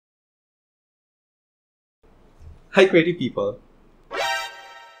Hi, Kreativ People!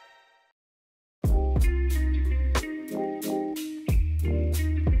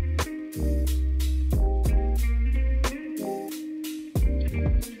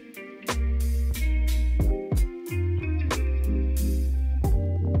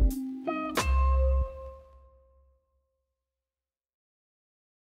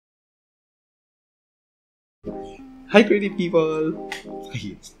 Hi, Kreativ People!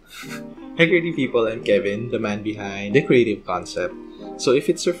 Hi, Kreativ People, I'm Kevin, the man behind The Kreativ Concept. So if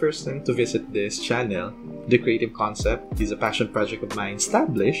it's your first time to visit this channel, The Kreativ Concept is a passion project of mine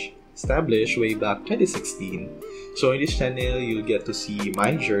established way back 2016. So in this channel, you'll get to see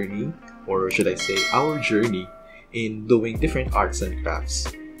my journey, or should I say our journey, in doing different arts and crafts.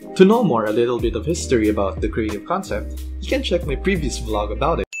 To know more a little bit of history about The Kreativ Concept, you can check my previous vlog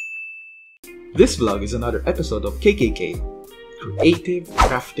about it. This vlog is another episode of KKK, Kreativ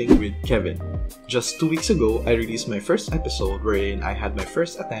Krafting with Kevin. Just 2 weeks ago, I released my first episode wherein I had my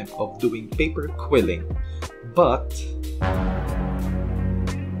first attempt of doing paper quilling. But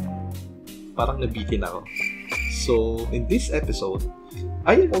parang nabitin ako. So in this episode,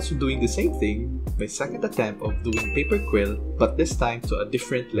 I am also doing the same thing, my second attempt of doing paper quill, but this time to a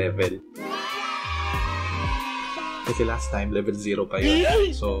different level. Kasi last time, level 0 pa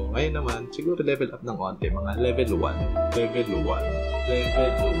yun. So, ngayon naman, siguro level up ng konti. Mga level 1.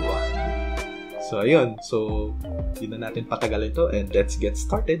 So, ayun. So, hindi na natin patagalin to and let's get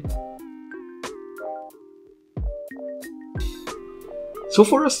started. So,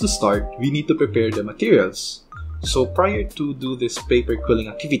 for us to start, we need to prepare the materials. So, prior to do this paper quilling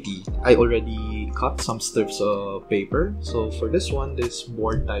activity, I already cut some strips of paper. So, for this one, this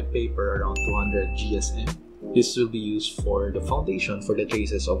board type paper around 200 GSM. This will be used for the foundation for the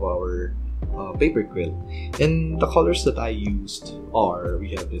traces of our paper quill. And the colors that I used are,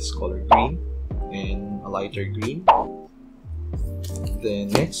 we have this color green and a lighter green.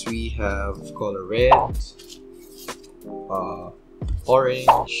 Then next we have color red,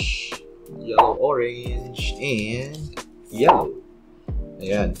 orange, yellow orange, and yellow.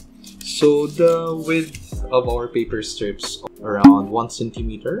 Ayan. So the width of our paper strips around 1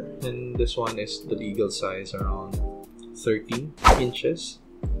 centimeter, and this one is the legal size around 13 inches.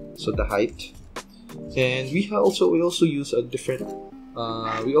 So the height, and we also use a different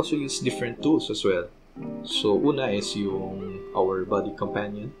different tools as well. So una is our body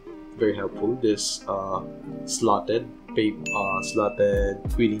companion, very helpful. This slotted quilling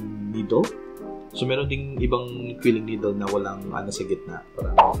needle. So meron ding ibang quilling needle na walang sa gitna,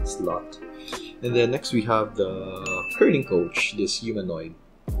 parang slot. And then next we have the curling coach, this humanoid.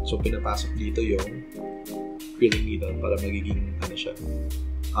 So pinapasok dito yung quilling needle para magiging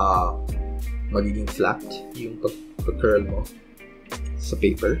magiging flat yung pag-curl mo sa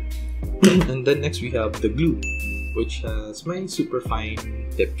paper. And then next we have the glue, which has my super fine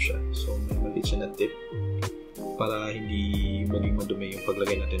tip siya. So may maliit siya na tip para hindi maging madumi yung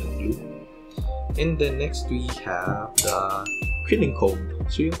paglagay natin ng glue. And then next we have the quilling comb.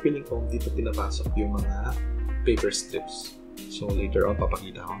 So yung quilling comb, dito pinapasok yung mga paper strips. So later on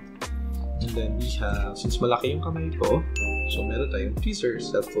papakita ko. And then we have, since malaki yung kamay ko, so meron tayong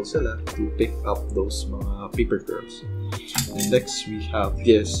tweezers, helpful sila to pick up those mga paper curls. And next we have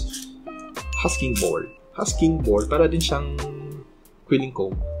this husking board. Husking board, para din siyang quilling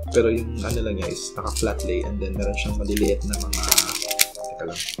comb, pero yung lang niya is naka-flat lay, and then meron siyang maliliit na mga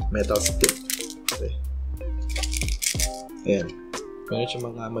metal stick. Okay. Ayan. Meron siya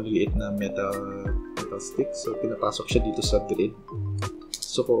mga maliliit na metal sticks. So, pinapasok siya dito sa grid.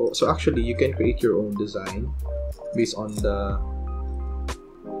 So actually, you can create your own design based on the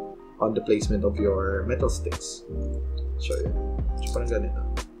placement of your metal sticks. So, ayan. So, parang ganito.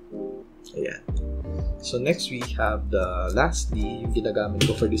 Ayan. So, next we have lastly, yung ginagamit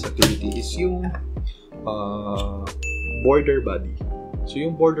ko for this activity is yung border body. So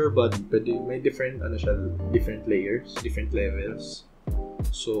yung border body, may different layers, different levels.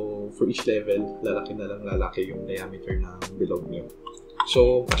 So for each level, lalaki yung diameter ng bilog niyo.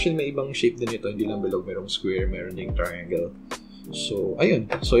 So actually may ibang shape din ito, hindi lang bilog, merong square, meron ding triangle. So ayun.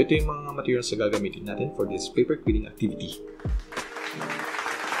 So ito yung mga materials na gagamitin natin for this paper quilling activity.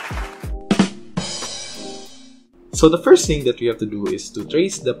 So the first thing that we have to do is to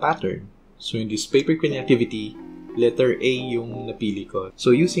trace the pattern. So in this paper quilling activity, letter A yung napili ko.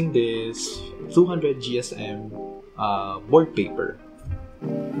 So using this 200 GSM board paper.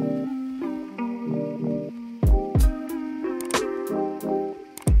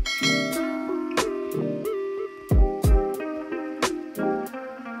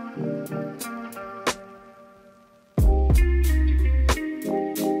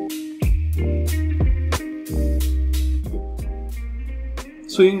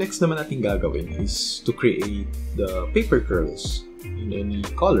 So yung next naman natin gagawin is to create the paper curls in any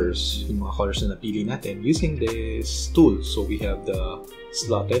colors, yung mga colors na napili natin using this tool. So we have the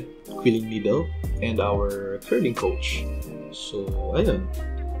slotted quilling needle and our curling coach. So ayun.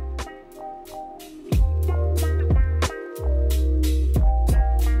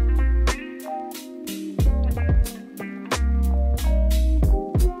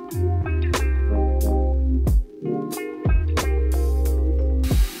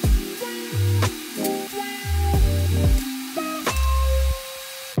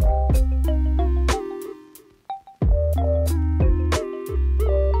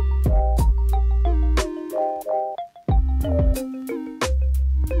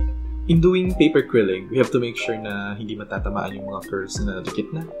 In doing paper quilling, we have to make sure na hindi matatamaan yung mga curls na dikit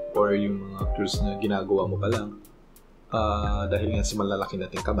na or yung mga curls na ginagawa mo pa lang dahil nga sa malalaki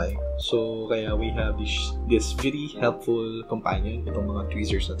nating kamay. So, kaya we have this very helpful companion, itong mga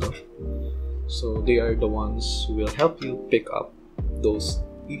tweezers na to. So, they are the ones who will help you pick up those,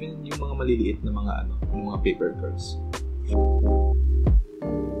 even yung mga maliliit na mga yung mga paper curls.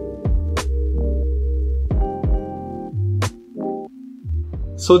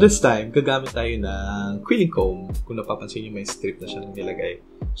 So this time, gagamit tayo ng quilling comb. Kung napapansin nyo, may strip na siya nilagay.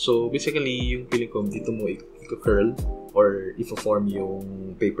 So basically, yung quilling comb, dito mo i-curl or i-form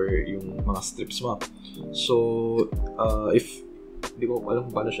yung paper, yung mga strips mo. So, hindi ko alam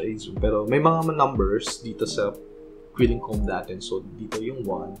kung paano siya i-zoom, pero may mga numbers dito sa quilling comb natin. So dito yung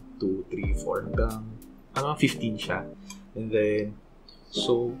 1, 2, 3, 4, hanggang 15 siya. And then,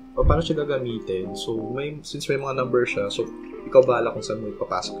 so, paano siya gagamitin? So, since may mga number siya, so ikaw bahala kung saan mo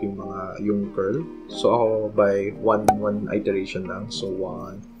ipapasok yung curl. So ako by one iteration lang. So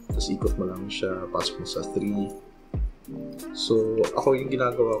 1, tapos ikot mo lang siya, pasok mo sa 3. So ako yung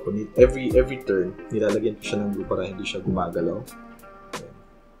ginagawa ko, every turn nilalagyan ko siya ng glue para hindi siya gumagalaw.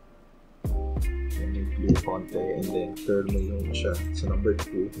 And then glue konti, and then curl mo yung siya sa number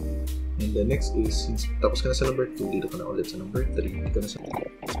 2. And the next is, since tapos ka na sa number 2, dito ka na ulit sa number 3, dito ka na sa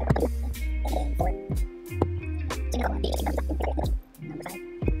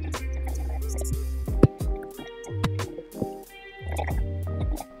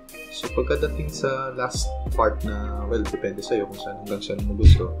So pagkadating sa last part na, well, depende sa'yo kung hanggang saan mo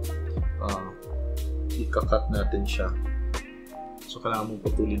gusto, ika-cut natin siya. So kailangan mong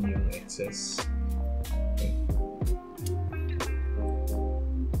putulin yung excess. Okay.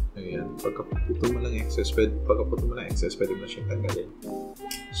 Ayan, pagkaputol mo lang excess, pwede mo na siyang tanggalin.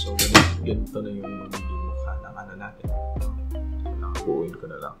 So ganito na yung magiging mukha ng natin. Buuin ko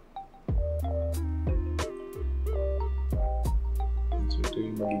na lang. So ito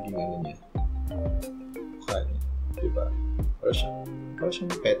yung magiging niya. Mukha niya. Diba? Para siyang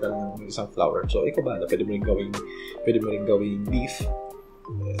petal ng isang flower. So ikaw ba? Pwede mo rin gawing leaf.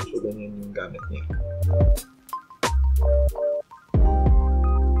 So ganyan yung gamit niya.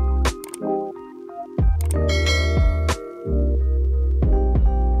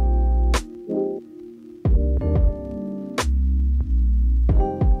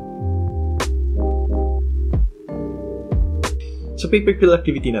 Sa paper quill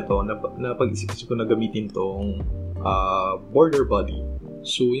activity na to, napag-isip ko na gamitin tong border body.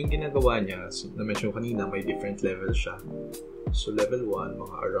 So, yung ginagawa niya, na-mention ko kanina, may different level siya. So, level 1,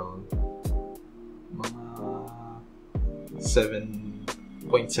 mga around 7.7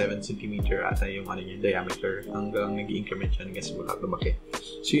 cm ata yung diameter, hanggang nag-i-increment siya hanggang sa lumaki.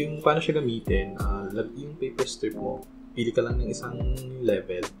 So, yung paano siya gamitin, yung paper strip mo, pili ka lang ng isang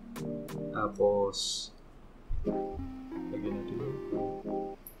level, tapos lagyan natin yun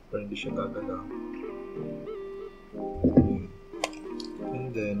para hindi siya gagalaw.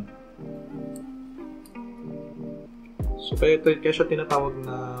 And then so kaya siya tinatawag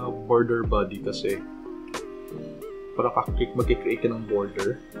na border body kasi para mag-create ka ng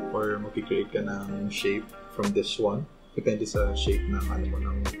border or mag-create ka ng shape from this one, depende sa shape ng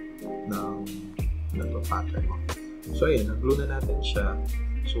ng pattern mo. So ayan, nag-glue na natin siya.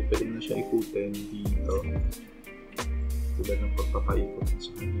 So pwede na siya ikutin dito tulad ng pagpapaikot sa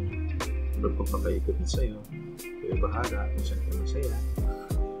kanya. Pagpapaikot na sa'yo, kayo bahala kung saan ka masaya.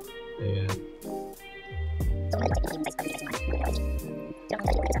 Ayan.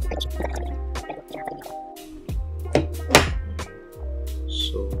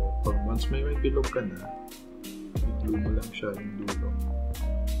 So, pag once may bilog ka na, i-glue mo lang siya yung dulo.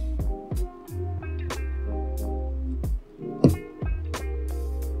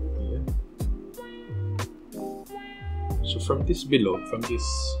 So from this bilog, from this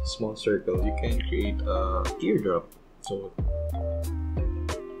small circle, you can create a teardrop. So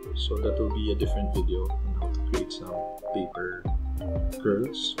that will be a different video on how to create some paper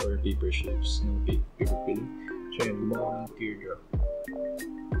curls or paper shapes ng paper quilling. So yun, gumawa ng teardrop.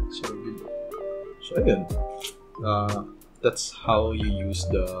 So ayun. That's how you use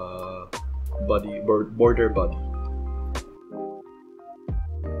the border body.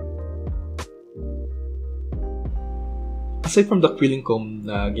 Aside from the quilling comb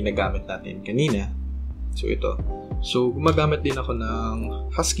na ginagamit natin kanina, so gumagamit din ako ng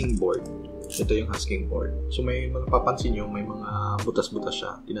husking board. Ito yung husking board. So may mapapansin nyo, may mga butas-butas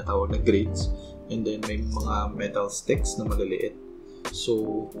siya, tinatawag na grades, and then may mga metal sticks na maliliit.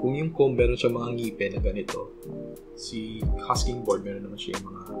 So kung yung comb meron siya mga ngipin na ganito, si husking board meron naman siya yung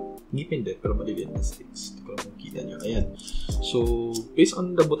mga ngipin din pero maliliit na sticks. Ito kung kita nyo. Ayan. So based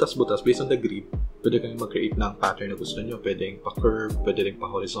on the butas-butas, based on the grip, pwede kayong mag-create ng pattern na gusto nyo. Pwedeng pa-curve, pwede rin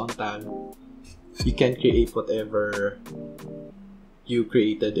pa-horizontal. You can create whatever you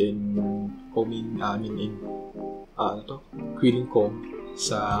created in quilling comb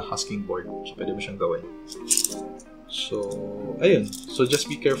sa husking board. So, pwede mo siyang gawin. So, ayun. So, just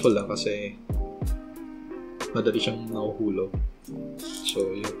be careful lang kasi madali siyang nahuhulog.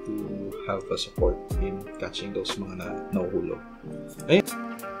 So, you have to have a support in catching those mga nahuhulog. Ayun.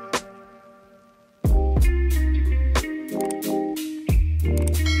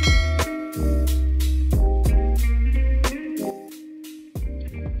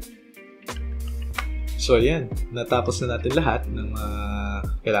 So ayan, natapos na natin lahat ng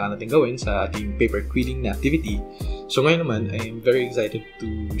kailangan natin gawin sa ating paper quilling na activity. So ngayon naman, I am very excited to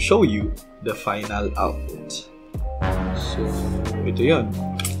show you the final output. So ito yun.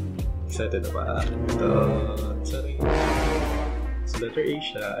 Excited na ba? Sorry. It's letter A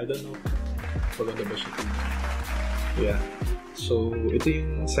siya. I don't know. Paganda ba siya? Yeah. So ito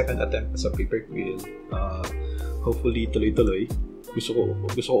yung second attempt sa paper quill. Hopefully tuloy-tuloy. Gusto ko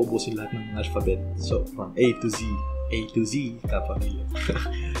ubusin lahat ng alphabet. So, from A to Z, kapamilya.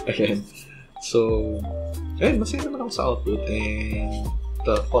 Again. So, ayun, masaya naman ako sa output and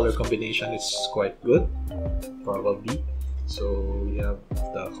the color combination is quite good. Probably. So, we have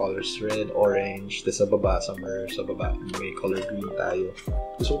the colors red, orange, sa baba, somewhere sa baba, may color green tayo.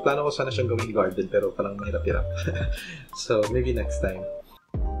 Plano ko sana siyang gawing garden pero parang mahirap-hirap. So, maybe next time.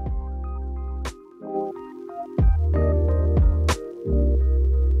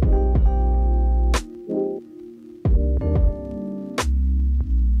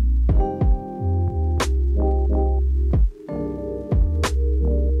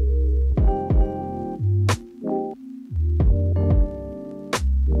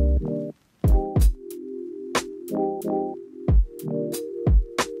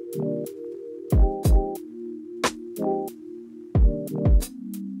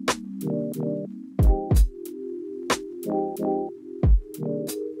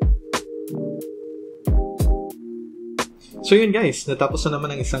 So yun guys, natapos na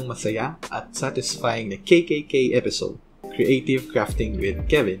naman ang isang masaya at satisfying na KKK episode, Kreativ Krafting with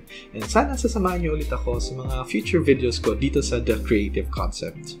Kevin. And sana sasamahan niyo ulit ako sa mga future videos ko dito sa The Kreativ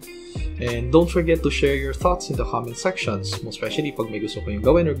Concept. And don't forget to share your thoughts in the comment sections, most especially pag may gusto kayong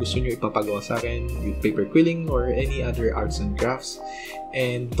gawin or gusto nyo ipapagawa sa akin with paper quilling or any other arts and crafts.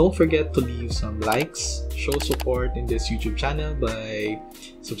 And don't forget to leave some likes, show support in this YouTube channel by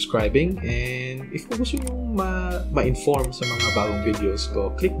subscribing. And if gusto nyo ma-inform sa mga bagong videos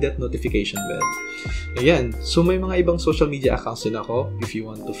ko, click that notification bell. Ayan, so may mga ibang social media accounts din ako if you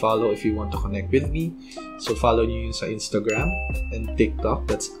want to follow, if you want to connect with me. So follow nyo yun sa Instagram and TikTok,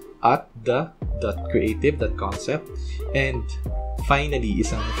 that's at the.kreativ.concept, and finally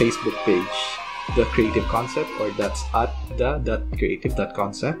isang Facebook page, The Kreativ Concept, or that's at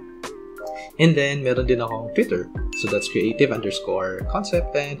the.kreativ.concept. And then meron din akong Twitter, so that's Kreativ_concept,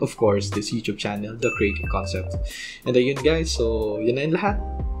 and of course this YouTube channel, The Kreativ Concept. And ayun guys, so yun na yung lahat,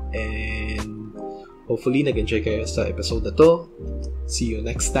 and hopefully nag-enjoy kayo sa episode na to. See you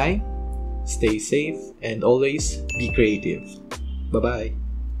next time. Stay safe and always be creative. Bye-bye.